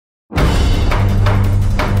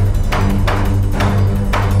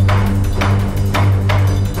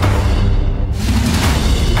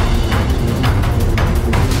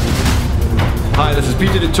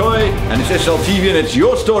Peter de Toit, and it's SLTV, and it's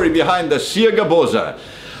your story behind the Siyagobhoza.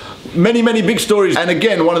 Many big stories, and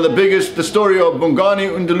again, one of the biggest, the story of Bongani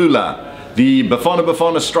Ndulula, the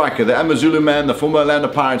Bafana striker, the Amazulu man, the former Orlando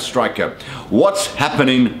Pirates striker. What's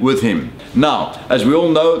happening with him? Now, as we all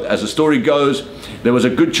know, as the story goes, there was a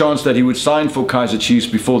good chance that he would sign for Kaizer Chiefs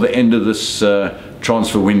before the end of this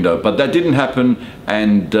transfer window, but that didn't happen,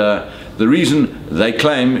 and the reason they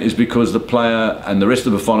claim is because the player and the rest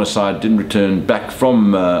of the Bafana side didn't return back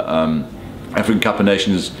from African Cup of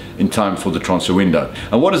Nations in time for the transfer window.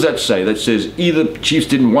 And what does that say? That says either Chiefs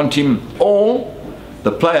didn't want him, or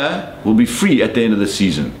the player will be free at the end of the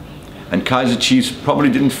season. And Kaizer Chiefs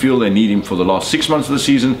probably didn't feel they need him for the last 6 months of the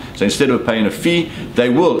season, so instead of paying a fee, they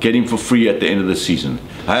will get him for free at the end of the season.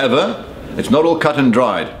 However, it's not all cut and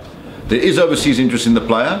dried. There is overseas interest in the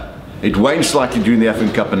player. It waned slightly during the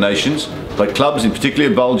African Cup of Nations, but clubs, in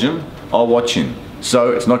particular Belgium, are watching.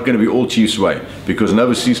 So it's not going to be all Chiefs' way, because an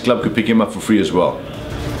overseas club could pick him up for free as well.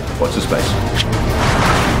 Watch the space.